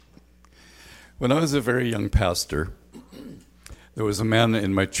When I was a very young pastor, there was a man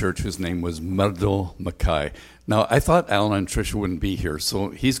in my church whose name was Murdo Mackay. Now, I thought Alan and Tricia wouldn't be here, so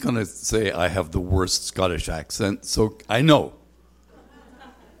he's going to say I have the worst Scottish accent, so I know.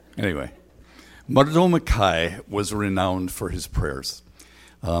 Anyway, Murdo Mackay was renowned for his prayers.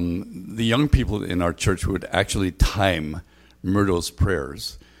 The young people in our church would actually time Murdo's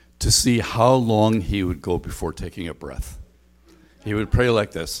prayers to see how long he would go before taking a breath. He would pray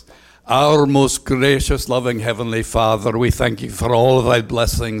like this: Our most gracious, loving Heavenly Father, we thank you for all of thy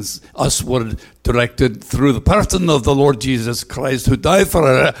blessings, usward directed through the person of the Lord Jesus Christ, who died for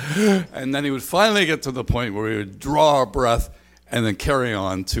us. And then he would finally get to the point where he would draw a breath and then carry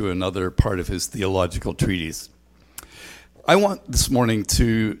on to another part of his theological treatise. I want this morning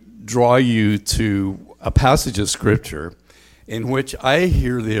to draw you to a passage of Scripture in which I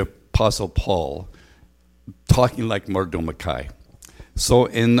hear the Apostle Paul talking like Murdo Mackay. So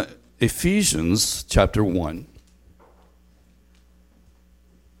in Ephesians chapter 1,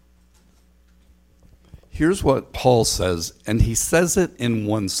 here's what Paul says, and he says it in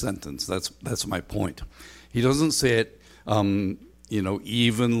one sentence. That's my point. He doesn't say it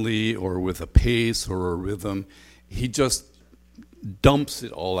evenly or with a pace or a rhythm. He just dumps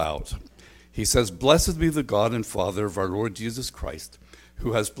it all out. He says, Blessed be the God and Father of our Lord Jesus Christ,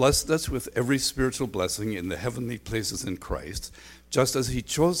 who has blessed us with every spiritual blessing in the heavenly places in Christ, just as he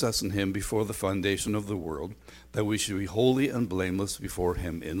chose us in him before the foundation of the world, that we should be holy and blameless before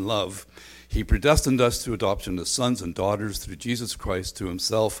him in love. He predestined us to adoption as sons and daughters through Jesus Christ to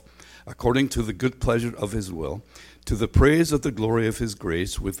himself, according to the good pleasure of his will, to the praise of the glory of his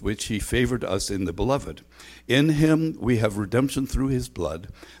grace, with which he favored us in the beloved. In him we have redemption through his blood,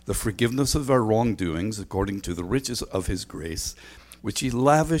 the forgiveness of our wrongdoings, according to the riches of his grace, which he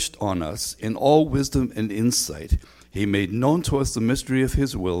lavished on us in all wisdom and insight. He made known to us the mystery of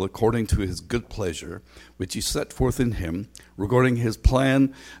his will, according to his good pleasure, which he set forth in him, regarding his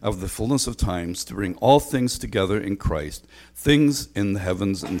plan of the fullness of times, to bring all things together in Christ, things in the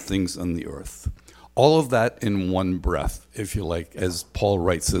heavens and things on the earth. All of that in one breath, if you like, as Paul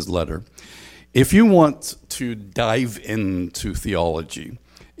writes his letter. If you want to dive into theology,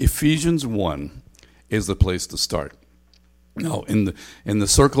 Ephesians 1 is the place to start. Now, in the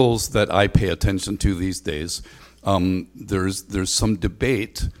circles that I pay attention to these days, there's some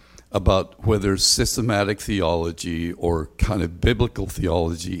debate about whether systematic theology or kind of biblical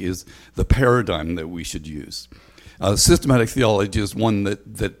theology is the paradigm that we should use. Systematic theology is one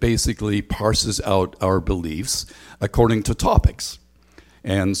that basically parses out our beliefs according to topics.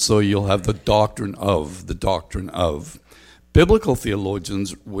 And so you'll have the doctrine of. Biblical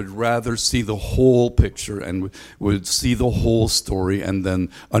theologians would rather see the whole picture and would see the whole story and then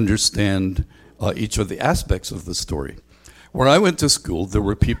understand each of the aspects of the story. Where I went to school, there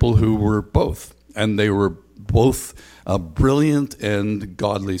were people who were both, and they were both brilliant and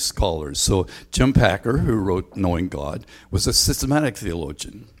godly scholars. So Jim Packer, who wrote Knowing God, was a systematic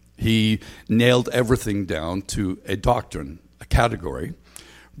theologian. He nailed everything down to a doctrine, a category.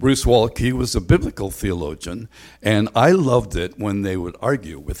 Bruce Waltke was a biblical theologian, and I loved it when they would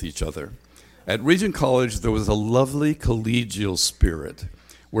argue with each other. At Regent College, there was a lovely collegial spirit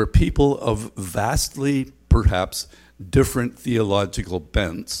where people of vastly, perhaps, different theological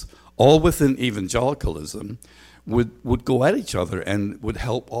bents, all within evangelicalism, would go at each other and would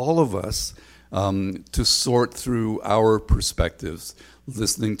help all of us to sort through our perspectives,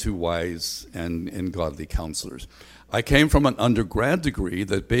 listening to wise and godly counselors. I came from an undergrad degree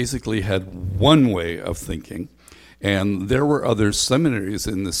that basically had one way of thinking, and there were other seminaries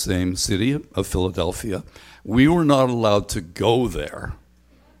in the same city of Philadelphia. We were not allowed to go there.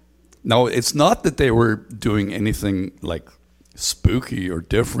 Now, it's not that they were doing anything like spooky or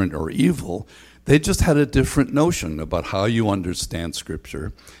different or evil. They just had a different notion about how you understand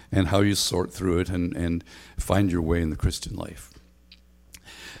Scripture and how you sort through it and find your way in the Christian life.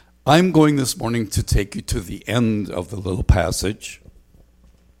 I'm going this morning to take you to the end of the little passage.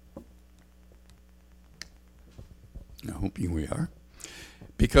 I hope we are.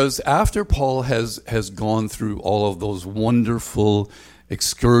 Because after Paul has gone through all of those wonderful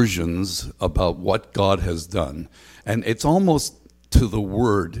excursions about what God has done, and it's almost to the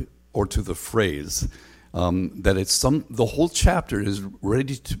word or to the phrase that the whole chapter is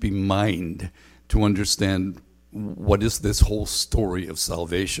ready to be mined to understand what is this whole story of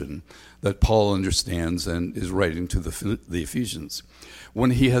salvation that Paul understands and is writing to the Ephesians.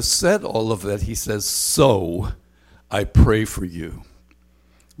 When he has said all of that, he says, so I pray for you.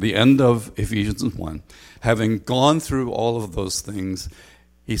 The end of Ephesians 1. Having gone through all of those things,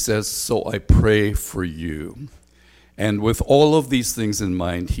 he says, so I pray for you. And with all of these things in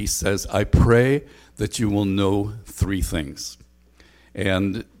mind, he says, I pray that you will know three things.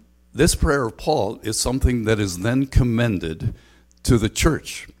 And this prayer of Paul is something that is then commended to the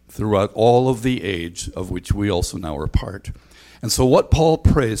church throughout all of the age of which we also now are part. And so what Paul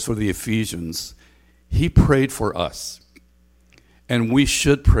prays for the Ephesians, he prayed for us. And we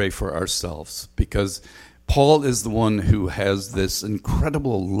should pray for ourselves, because Paul is the one who has this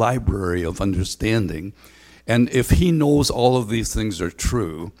incredible library of understanding. And if he knows all of these things are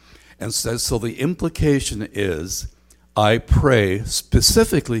true, and says, so the implication is, I pray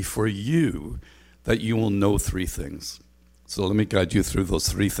specifically for you that you will know three things. So let me guide you through those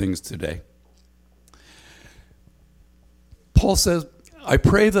three things today. Paul says, I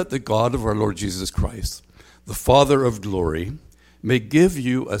pray that the God of our Lord Jesus Christ, the Father of glory, may give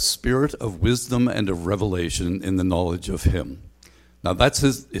you a spirit of wisdom and of revelation in the knowledge of him. Now that's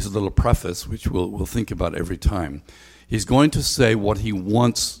his little preface, which we'll think about every time. He's going to say what he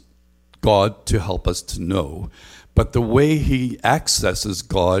wants God to help us to know, but the way he accesses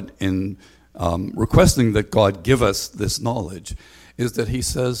God in requesting that God give us this knowledge is that he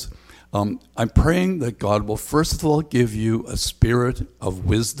says, I'm praying that God will first of all give you a spirit of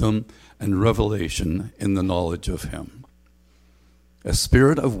wisdom and revelation in the knowledge of him. A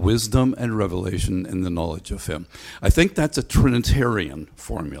spirit of wisdom and revelation in the knowledge of him. I think that's a Trinitarian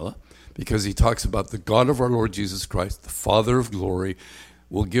formula, because he talks about the God of our Lord Jesus Christ, the Father of glory,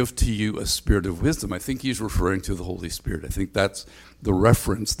 will give to you a spirit of wisdom. I think he's referring to the Holy Spirit. I think that's the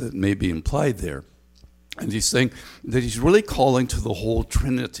reference that may be implied there. And he's saying that he's really calling to the whole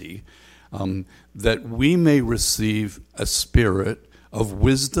Trinity, that we may receive a spirit of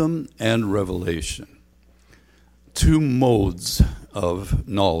wisdom and revelation. Two modes of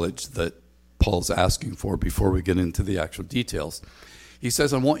knowledge that Paul's asking for before we get into the actual details. He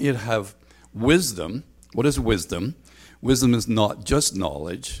says, I want you to have wisdom. What is wisdom? Wisdom is not just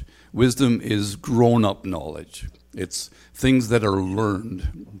knowledge. Wisdom is grown-up knowledge. It's things that are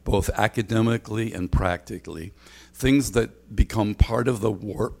learned, both academically and practically, things that become part of the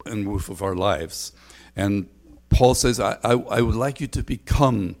warp and woof of our lives. And Paul says, I would like you to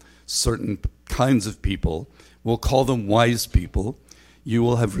become certain kinds of people. We'll call them wise people. You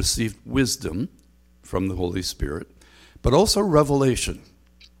will have received wisdom from the Holy Spirit, but also revelation.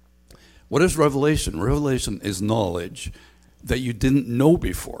 What is revelation? Revelation is knowledge that you didn't know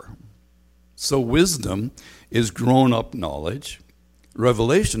before. So wisdom is grown-up knowledge.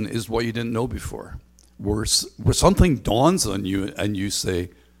 Revelation is what you didn't know before. Where something dawns on you and you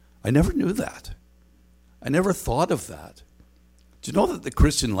say, I never knew that. I never thought of that. Do you know that the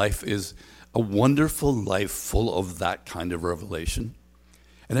Christian life is a wonderful life full of that kind of revelation?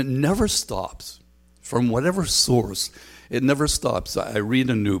 And it never stops. From whatever source, it never stops. I read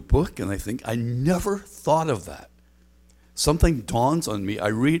a new book and I think, I never thought of that. Something dawns on me. I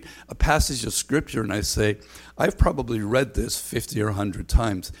read a passage of scripture and I say, I've probably read this 50 or 100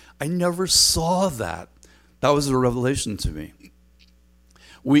 times. I never saw that. That was a revelation to me.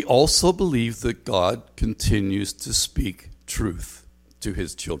 We also believe that God continues to speak truth to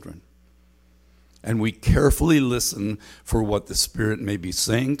his children. And we carefully listen for what the Spirit may be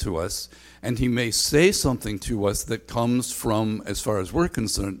saying to us, and he may say something to us that comes from, as far as we're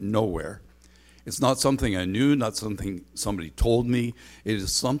concerned, nowhere. It's not something I knew, not something somebody told me. It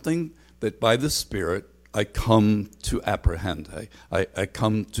is something that by the Spirit I come to apprehend. I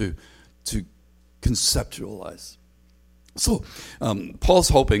come to conceptualize. So Paul's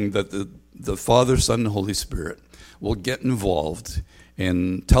hoping that the Father, Son, and Holy Spirit will get involved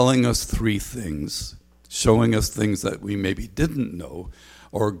in telling us three things, showing us things that we maybe didn't know,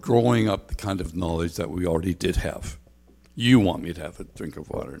 or growing up the kind of knowledge that we already did have. You want me to have a drink of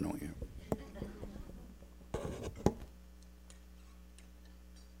water, don't you?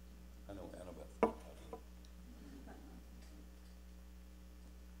 I know, Annabeth.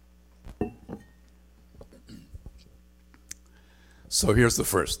 So here's the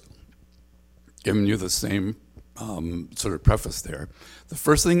first. Giving you the same sort of preface there. The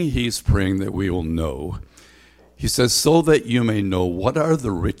first thing he's praying that we will know, he says, so that you may know what are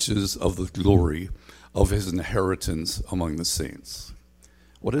the riches of the glory of his inheritance among the saints.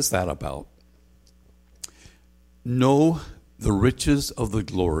 What is that about? Know the riches of the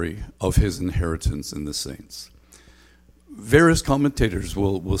glory of his inheritance in the saints. Various commentators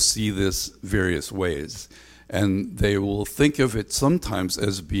will see this various ways, and they will think of it sometimes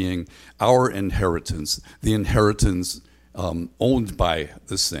as being our inheritance, the inheritance owned by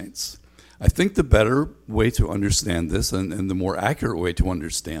the saints. I think the better way to understand this, and the more accurate way to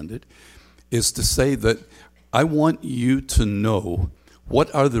understand it, is to say that I want you to know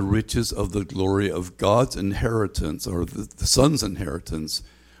What are the riches of the glory of God's inheritance, or the Son's inheritance,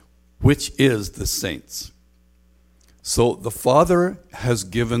 which is the saints? So the Father has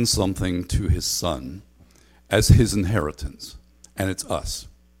given something to his Son as his inheritance, and it's us.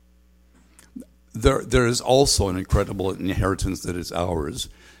 There is also an incredible inheritance that is ours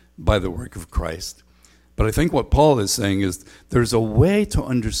by the work of Christ. But I think what Paul is saying is there's a way to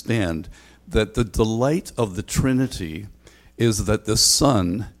understand that the delight of the Trinity is that the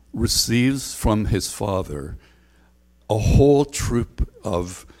Son receives from his Father a whole troop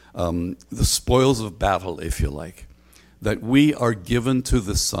of the spoils of battle, if you like, that we are given to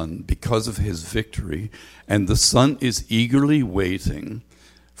the Son because of his victory, and the Son is eagerly waiting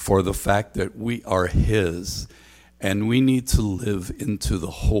for the fact that we are his, and we need to live into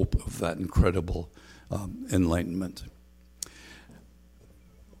the hope of that incredible enlightenment.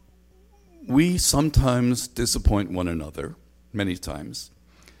 We sometimes disappoint one another, many times.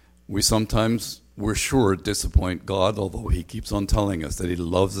 We're sure, disappoint God, although he keeps on telling us that he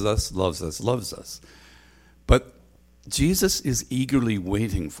loves us, loves us, loves us. But Jesus is eagerly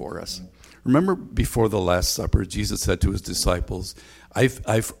waiting for us. Remember before the Last Supper, Jesus said to his disciples,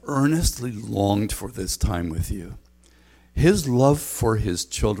 I've earnestly longed for this time with you. His love for his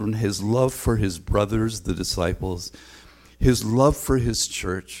children, his love for his brothers, the disciples, his love for his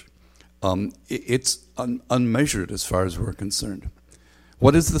church, it's unmeasured as far as we're concerned.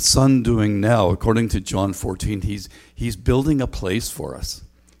 What is the Son doing now? According to John 14, he's building a place for us.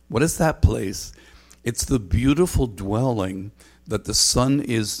 What is that place? It's the beautiful dwelling that the Son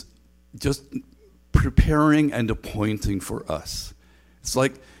is just preparing and appointing for us. It's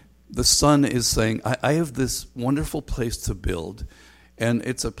like the Son is saying, I have this wonderful place to build, and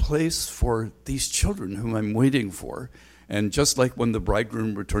it's a place for these children whom I'm waiting for. And just like when the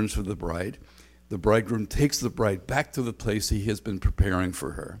bridegroom returns for the bridegroom takes the bride back to the place he has been preparing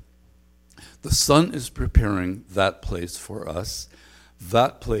for her. The Son is preparing that place for us.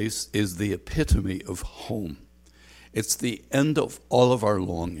 That place is the epitome of home. It's the end of all of our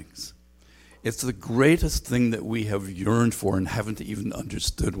longings. It's the greatest thing that we have yearned for and haven't even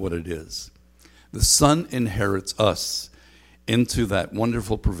understood what it is. The Son inherits us into that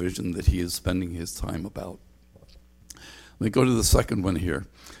wonderful provision that he is spending his time about. Let me go to the second one here.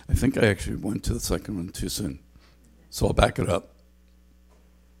 I think I actually went to the second one too soon, so I'll back it up.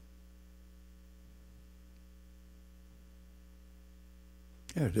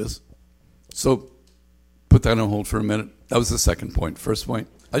 There it is. So put that on hold for a minute. That was the second point. First point,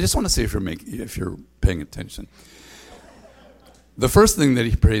 I just want to see if you're paying attention. The first thing that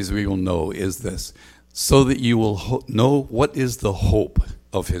he prays we will know is this, so that you will know what is the hope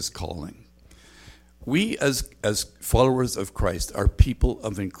of his calling. We as followers of Christ are people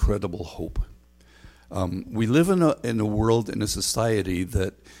of incredible hope. We live in a world, in a society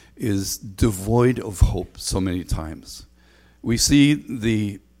that is devoid of hope so many times. We see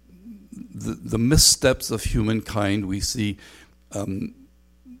the missteps of humankind. We see the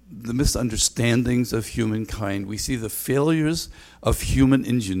misunderstandings of humankind. We see the failures of human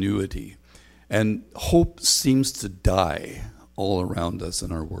ingenuity. And hope seems to die all around us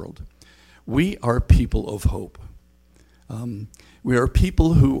in our world. We are people of hope. We are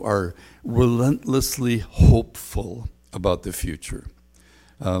people who are relentlessly hopeful about the future.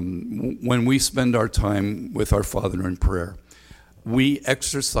 When we spend our time with our Father in prayer, we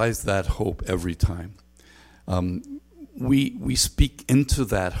exercise that hope every time. We speak into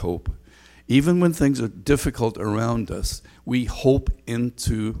that hope. Even when things are difficult around us, we hope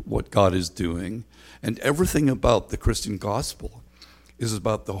into what God is doing. And everything about the Christian gospel is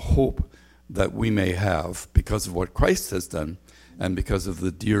about the hope that we may have because of what Christ has done and because of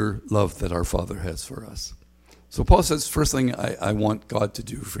the dear love that our Father has for us. So Paul says, first thing I want God to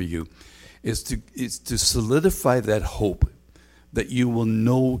do for you is to solidify that hope, that you will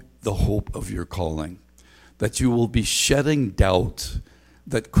know the hope of your calling, that you will be shedding doubt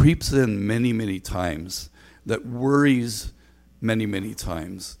that creeps in many, many times, that worries many, many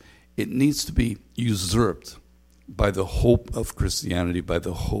times. It needs to be usurped by the hope of Christianity, by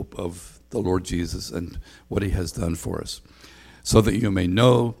the hope of the Lord Jesus and what he has done for us, so that you may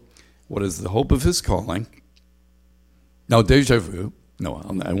know what is the hope of his calling. Now, déjà vu. No,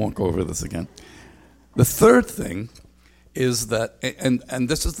 I won't go over this again. The third thing is that, and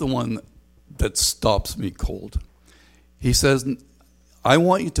this is the one that stops me cold. He says, I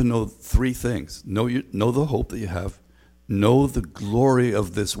want you to know three things. Know the hope that you have. Know the glory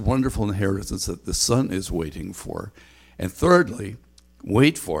of this wonderful inheritance that the Son is waiting for. And thirdly,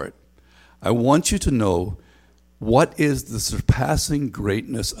 wait for it. I want you to know what is the surpassing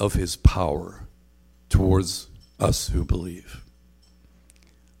greatness of his power towards us who believe.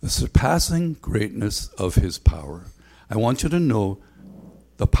 The surpassing greatness of his power. I want you to know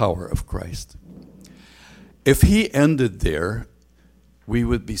the power of Christ. If he ended there, we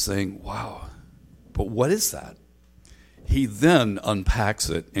would be saying, wow, but what is that? He then unpacks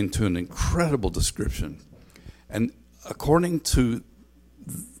it into an incredible description. And according to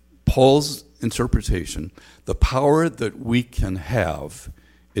Paul's interpretation, the power that we can have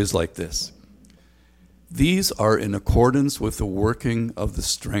is like this. These are in accordance with the working of the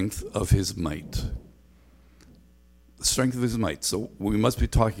strength of his might. The strength of his might. So we must be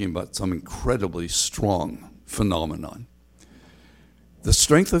talking about some incredibly strong phenomenon. The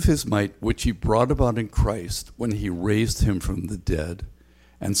strength of his might, which he brought about in Christ when he raised him from the dead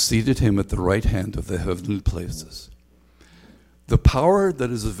and seated him at the right hand of the heavenly places. The power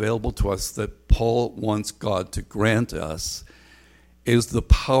that is available to us that Paul wants God to grant us is the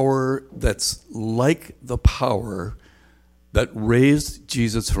power that's like the power that raised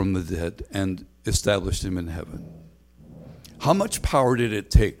Jesus from the dead and established him in heaven. How much power did it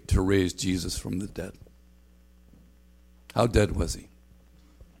take to raise Jesus from the dead? How dead was he?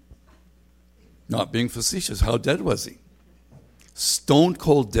 Not being facetious, how dead was he? Stone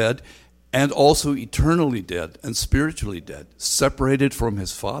cold dead, and also eternally dead and spiritually dead, separated from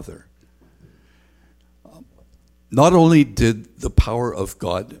his Father. Not only did the power of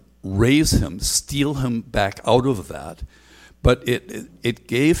God raise him, steal him back out of that, but it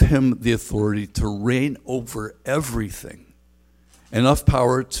gave him the authority to reign over everything. Enough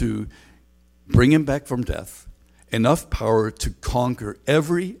power to bring him back from death, enough power to conquer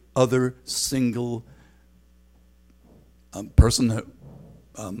every other single person,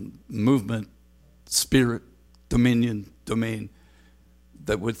 movement, spirit, domain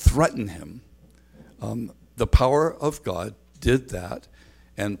that would threaten him. The power of God did that,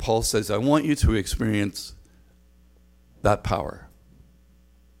 and Paul says, I want you to experience that power.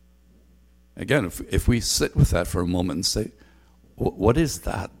 Again, if we sit with that for a moment and say, what is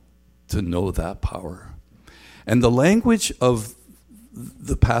that to know that power? And the language of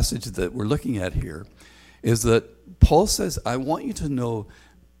the passage that we're looking at here is that Paul says, I want you to know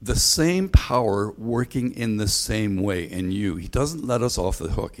the same power working in the same way in you. He doesn't let us off the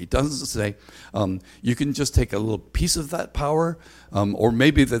hook. He doesn't say, you can just take a little piece of that power, or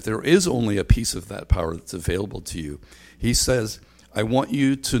maybe that there is only a piece of that power that's available to you. He says, I want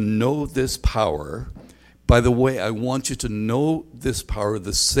you to know this power. By the way, I want you to know this power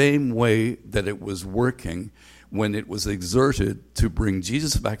the same way that it was working when it was exerted to bring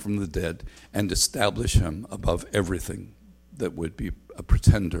Jesus back from the dead and establish him above everything that would be a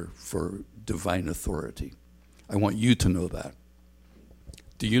pretender for divine authority. I want you to know that.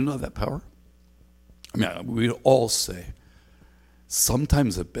 Do you know that power? I mean, we all say,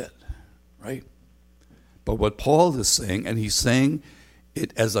 sometimes a bit, right? But what Paul is saying, and he's saying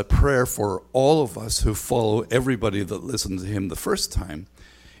it as a prayer for all of us who follow everybody that listened to him the first time,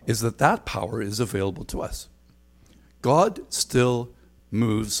 is that that power is available to us. God still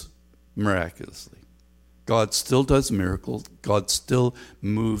moves miraculously. God still does miracles. God still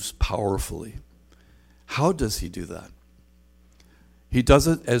moves powerfully. How does he do that? He does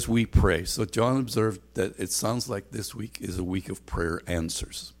it as we pray. So John observed that it sounds like this week is a week of prayer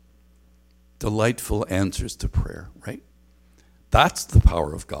answers. Delightful answers to prayer, right? That's the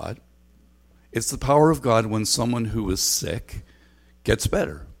power of God. It's the power of God when someone who is sick gets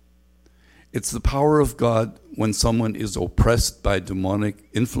better. It's the power of God when someone is oppressed by demonic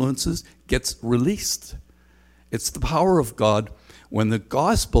influences, gets released. It's the power of God when the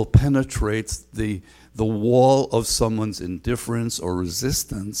gospel penetrates the wall of someone's indifference or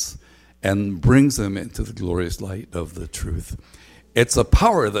resistance and brings them into the glorious light of the truth. It's a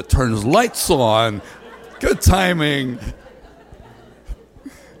power that turns lights on. Good timing.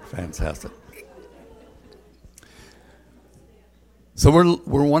 Fantastic. So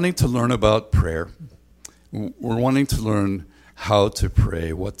we're wanting to learn about prayer. We're wanting to learn how to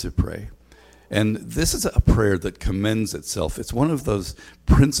pray, what to pray. And this is a prayer that commends itself. It's one of those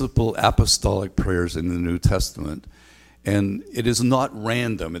principal apostolic prayers in the New Testament. And it is not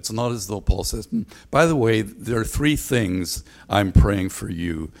random. It's not as though Paul says, by the way, there are 3 things I'm praying for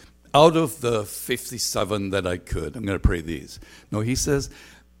you. Out of the 57 that I could, I'm going to pray these. No, he says,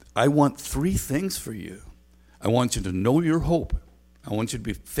 I want 3 things for you. I want you to know your hope. I want you to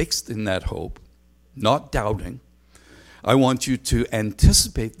be fixed in that hope, not doubting. I want you to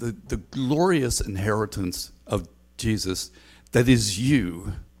anticipate the glorious inheritance of Jesus that is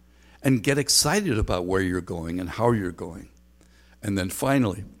you, and get excited about where you're going and how you're going. And then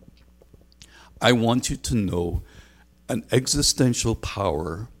finally, I want you to know an existential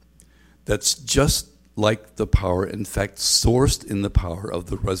power that's just like the power, in fact, sourced in the power of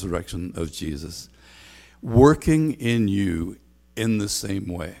the resurrection of Jesus, working in you in the same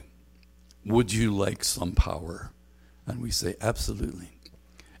way. Would you like some power? And we say, absolutely.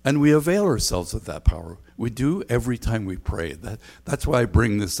 And we avail ourselves of that power. We do every time we pray. That's why I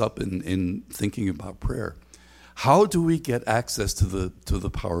bring this up in thinking about prayer. How do we get access to the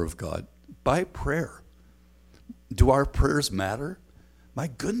power of God? By prayer. Do our prayers matter? My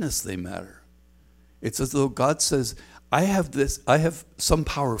goodness, they matter. It's as though God says, I have some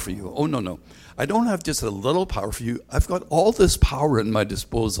power for you. Oh, no. I don't have just a little power for you. I've got all this power at my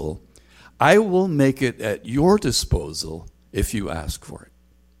disposal. I will make it at your disposal if you ask for it.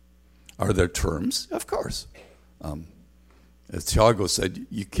 Are there terms? Of course. As Tiago said,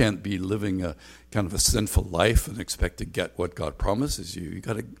 you can't be living a kind of a sinful life and expect to get what God promises you. You've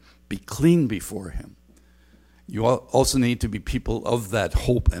got to be clean before him. You also need to be people of that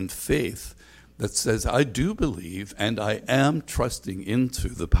hope and faith that says, I do believe and I am trusting into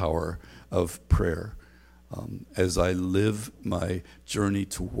the power of prayer as I live my journey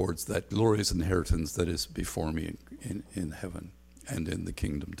towards that glorious inheritance that is before me in heaven and in the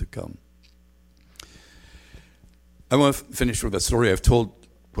kingdom to come. I want to finish with a story I've told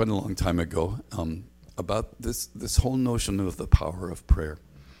quite a long time ago about this whole notion of the power of prayer.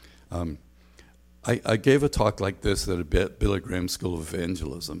 I gave a talk like this at a Billy Graham School of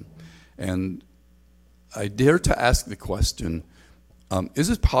Evangelism, and I dared to ask the question, is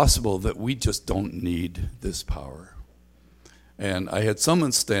it possible that we just don't need this power? And I had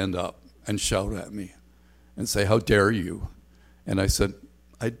someone stand up and shout at me and say, how dare you? And I said,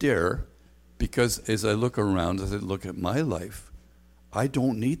 I dare, because as I look around, as I look at my life, I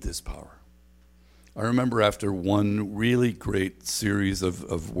don't need this power. I remember after one really great series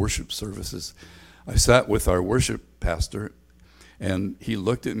of worship services, I sat with our worship pastor, and he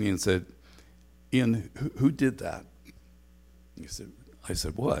looked at me and said, Ian, who did that? I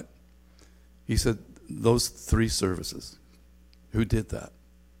said, what? He said, those 3 services. Who did that?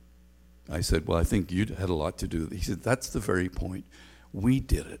 I said, well, I think you had a lot to do with it. He said, that's the very point. We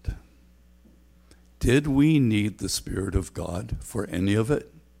did it. Did we need the Spirit of God for any of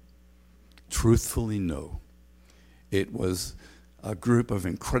it? Truthfully, no. It was a group of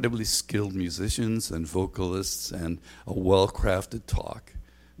incredibly skilled musicians and vocalists and a well-crafted talk.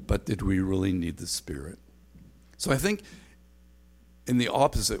 But did we really need the Spirit? So I think in the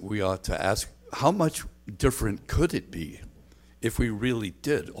opposite, we ought to ask, how much different could it be if we really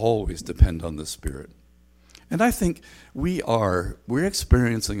did always depend on the Spirit? And I think we're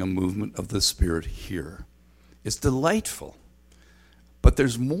experiencing a movement of the Spirit here. It's delightful, but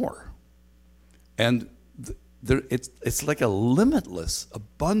there's more. And it's like a limitless,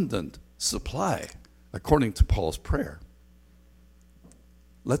 abundant supply, according to Paul's prayer.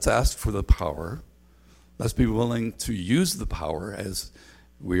 Let's ask for the power. Let's be willing to use the power as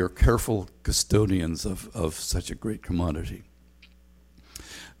we are careful custodians of such a great commodity.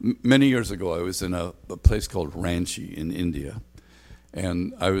 Many years ago, I was in a place called Ranchi in India,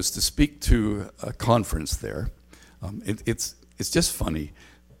 and I was to speak to a conference there. It's just funny.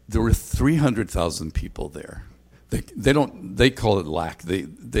 There were 300,000 people there. They call it lakh.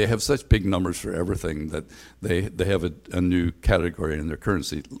 They have such big numbers for everything that they have a new category in their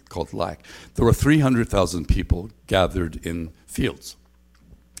currency called lakh. There were 300,000 people gathered in fields.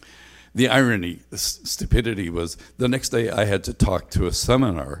 The irony, the stupidity was the next day I had to talk to a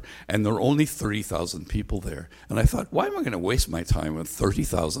seminar, and there were only 30,000 people there. And I thought, why am I going to waste my time with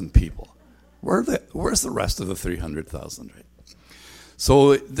 30,000 people? Where's the rest of the 300,000? Right?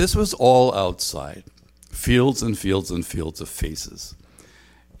 So this was all outside. Fields and fields and fields of faces.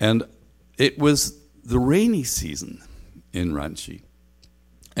 And it was the rainy season in Ranchi.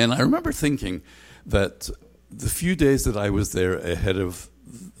 And I remember thinking that the few days that I was there ahead of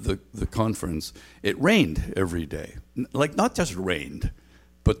the conference, it rained every day. Like not just rained,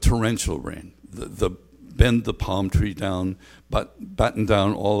 but torrential rain. Bend the palm tree down, batten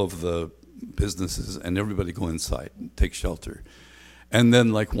down all of the businesses, and everybody go inside and take shelter. And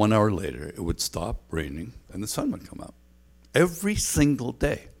then like 1 hour later, it would stop raining and the sun would come out. Every single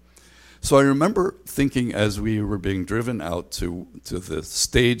day. So I remember thinking as we were being driven out to the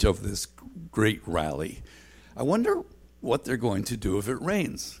stage of this great rally, I wonder what they're going to do if it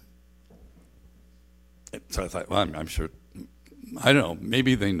rains. So I thought, well, I'm sure, I don't know,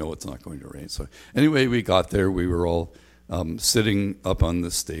 maybe they know it's not going to rain. So anyway, we got there. We were all sitting up on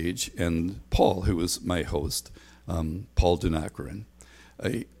the stage, and Paul, who was my host, Paul Dunakaran,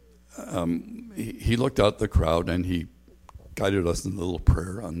 he looked out the crowd and he guided us in a little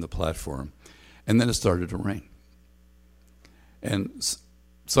prayer on the platform. And then it started to rain. And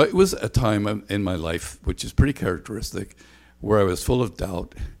So it was a time in my life, which is pretty characteristic, where I was full of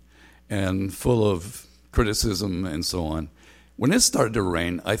doubt and full of criticism and so on. When it started to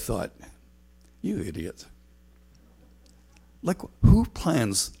rain, I thought, you idiot. Like, who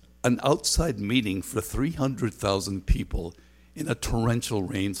plans an outside meeting for 300,000 people in a torrential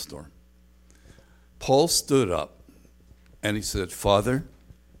rainstorm? Paul stood up and he said, Father,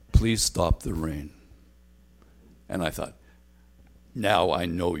 please stop the rain. And I thought, now I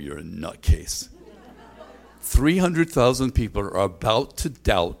know you're a nutcase. 300,000 people are about to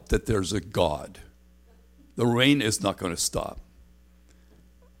doubt that there's a God. The rain is not going to stop.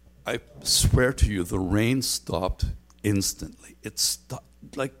 I swear to you, the rain stopped instantly. It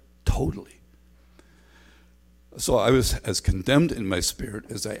stopped, like, totally. So I was as condemned in my spirit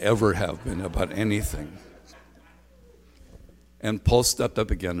as I ever have been about anything. And Paul stepped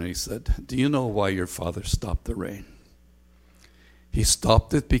up again and he said, do you know why your father stopped the rain? He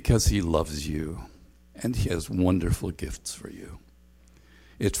stopped it because he loves you and he has wonderful gifts for you.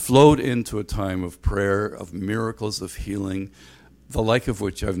 It flowed into a time of prayer, of miracles, of healing, the like of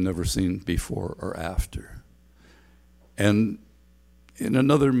which I've never seen before or after. And in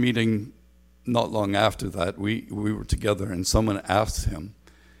another meeting not long after that, we were together and someone asked him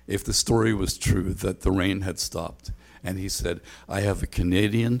if the story was true that the rain had stopped. And he said, I have a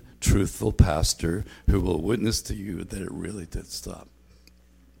Canadian truthful pastor who will witness to you that it really did stop.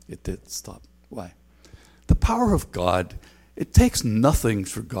 It did stop. Why? The power of God, it takes nothing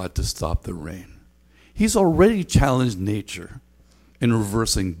for God to stop the rain. He's already challenged nature in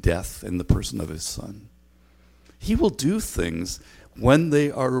reversing death in the person of his Son. He will do things when they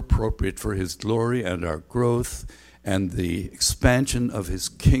are appropriate for his glory and our growth and the expansion of his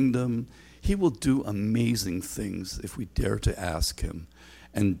kingdom. He will do amazing things if we dare to ask him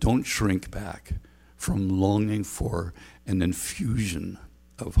and don't shrink back from longing for an infusion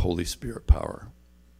of Holy Spirit power.